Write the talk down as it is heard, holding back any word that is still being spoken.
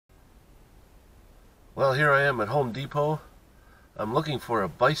Well, here I am at Home Depot. I'm looking for a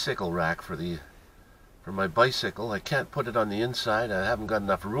bicycle rack for my bicycle. I can't put it on the inside. I haven't got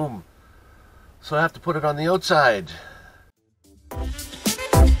enough room, so I have to put it on the outside.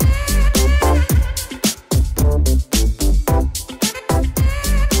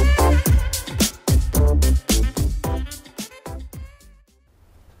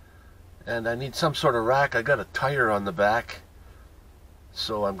 And I need some sort of rack. I got a tire on the back,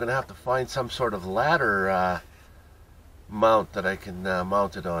 so I'm gonna have to find some sort of ladder mount that I can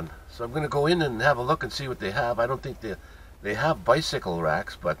mount it on. So I'm gonna go in and have a look and see what they have. I don't think they have bicycle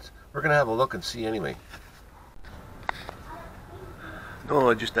racks, but we're gonna have a look and see anyway. No,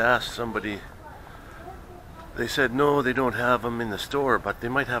 I just asked somebody. They said no, they don't have them in the store, but they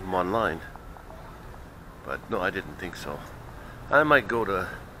might have them online. But no, I didn't think so. I might go to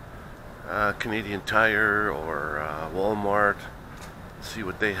Canadian Tire or Walmart, see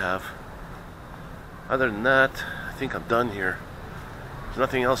what they have. Other than that, I think I'm done here. There's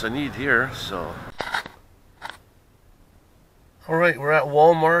nothing else I need here, so. Alright, we're at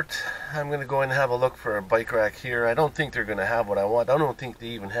Walmart. I'm going to go in and have a look for a bike rack here. I don't think they're going to have what I want. I don't think they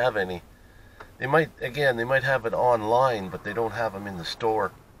even have any. They might have it online, but they don't have them in the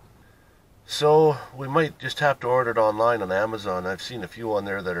store. So we might just have to order it online on Amazon. I've seen a few on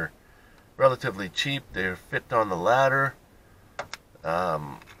there that are relatively cheap. They're fit on the ladder.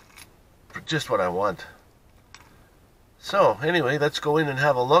 For just what I want. So anyway, let's go in and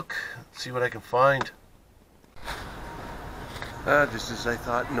have a look, see what I can find. Just as I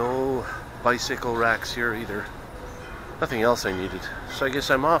thought, no bicycle racks here either. Nothing else I needed. So I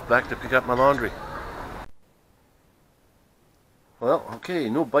guess I'm off back to pick up my laundry. Well, okay,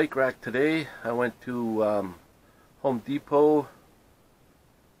 no bike rack today. I went to Home Depot,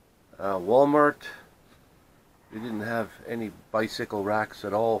 Walmart. We didn't have any bicycle racks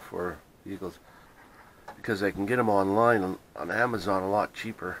at all for vehicles because I can get them online on Amazon a lot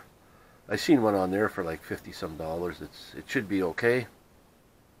cheaper. I seen one on there for like $50 some. It should be okay.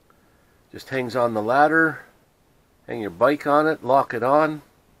 Just hangs on the ladder. Hang your bike on it, lock it on.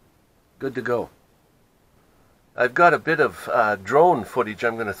 Good to go. I've got a bit of drone footage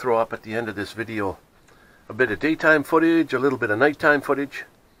I'm going to throw up at the end of this video. A bit of daytime footage, a little bit of nighttime footage.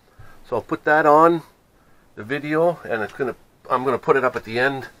 So I'll put that on the video, and I'm gonna put it up at the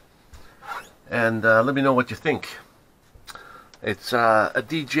end, and let me know what you think. It's a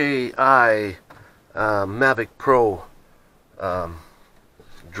DJI Mavic Pro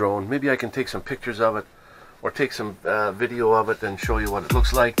drone. Maybe I can take some pictures of it, or take some video of it and show you what it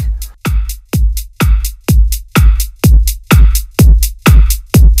looks like.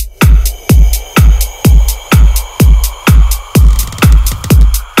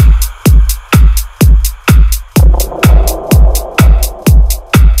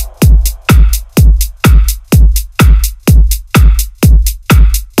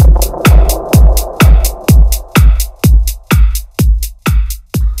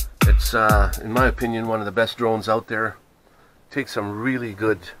 In my opinion, one of the best drones out there. Takes some really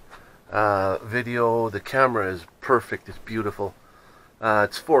good video. The camera is perfect. It's beautiful.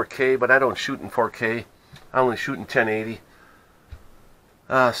 It's 4K, but I don't shoot in 4K. I only shoot in 1080.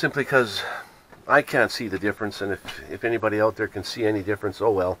 Simply because I can't see the difference, and if anybody out there can see any difference,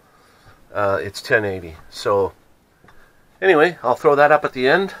 oh well. It's 1080. So anyway, I'll throw that up at the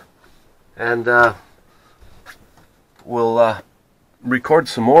end, and we'll record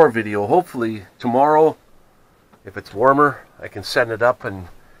some more video. Hopefully tomorrow, if it's warmer, I can set it up and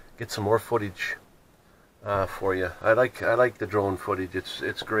get some more footage for you. I like the drone footage.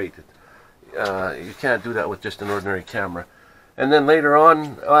 It's great. You can't do that with just an ordinary camera. And then later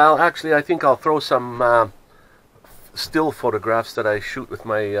on, well, actually, I think I'll throw some still photographs that I shoot with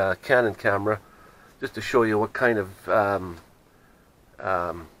my Canon camera, just to show you what kind of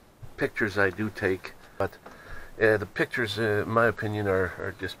pictures I do take. But the pictures, in my opinion,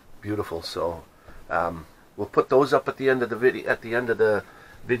 are just beautiful. So we'll put those up at the end of the video. At the end of the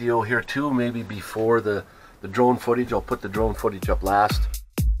video here too, maybe before the drone footage. I'll put the drone footage up last.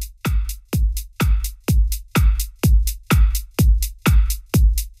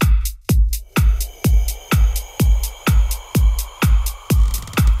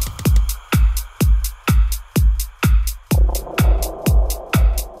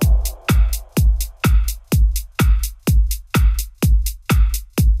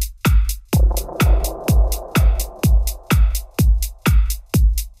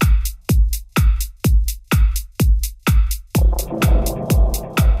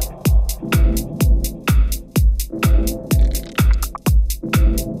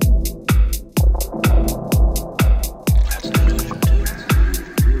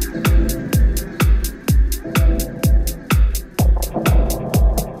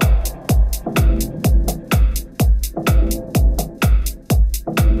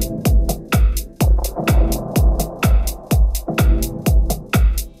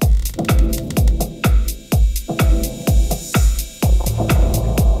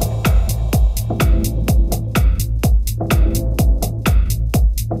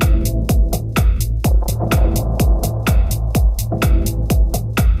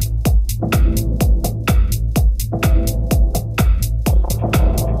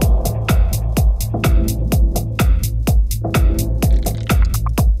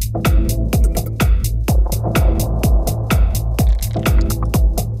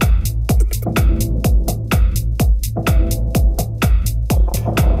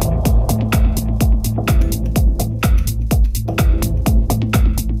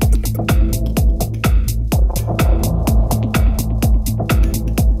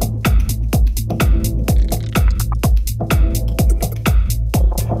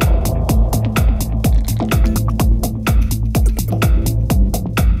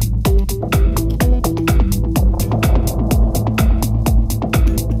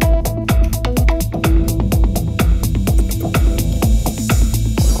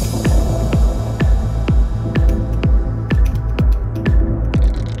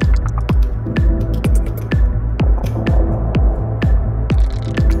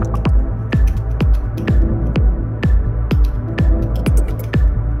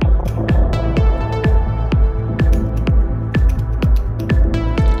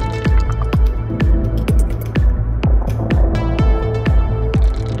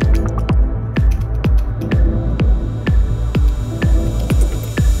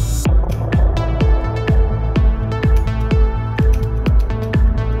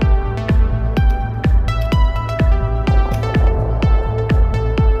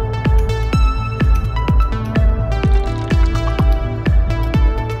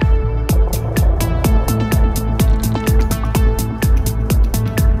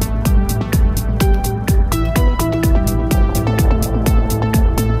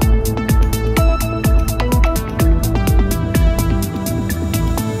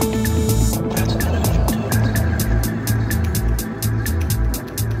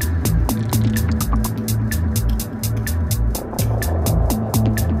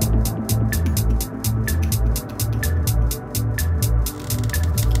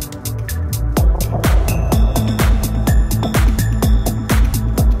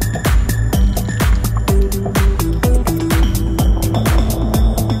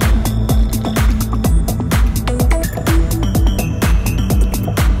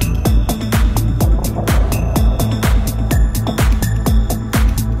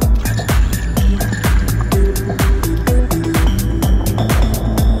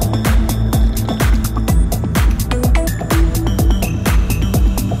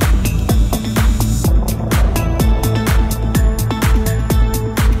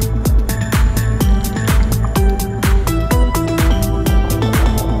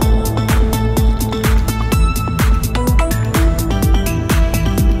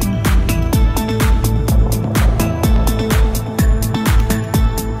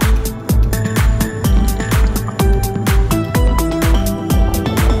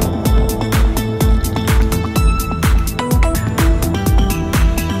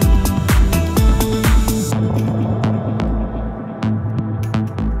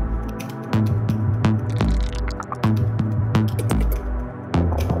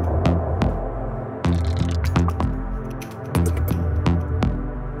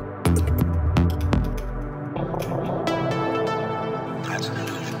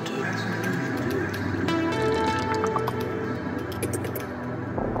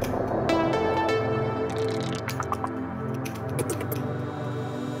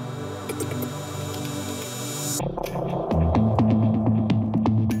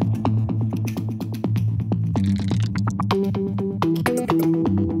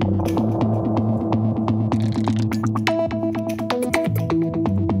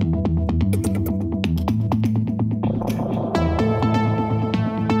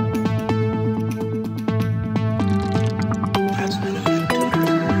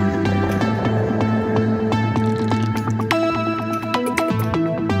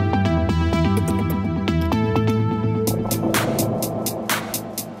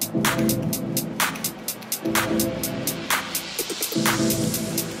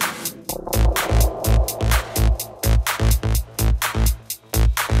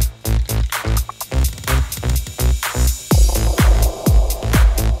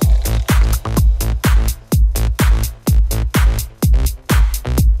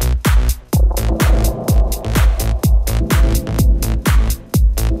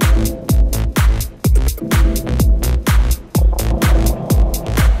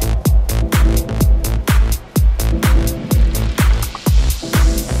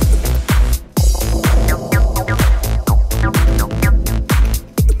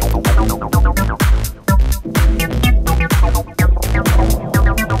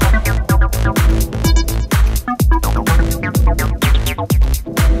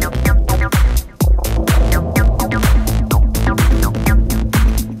 Bye.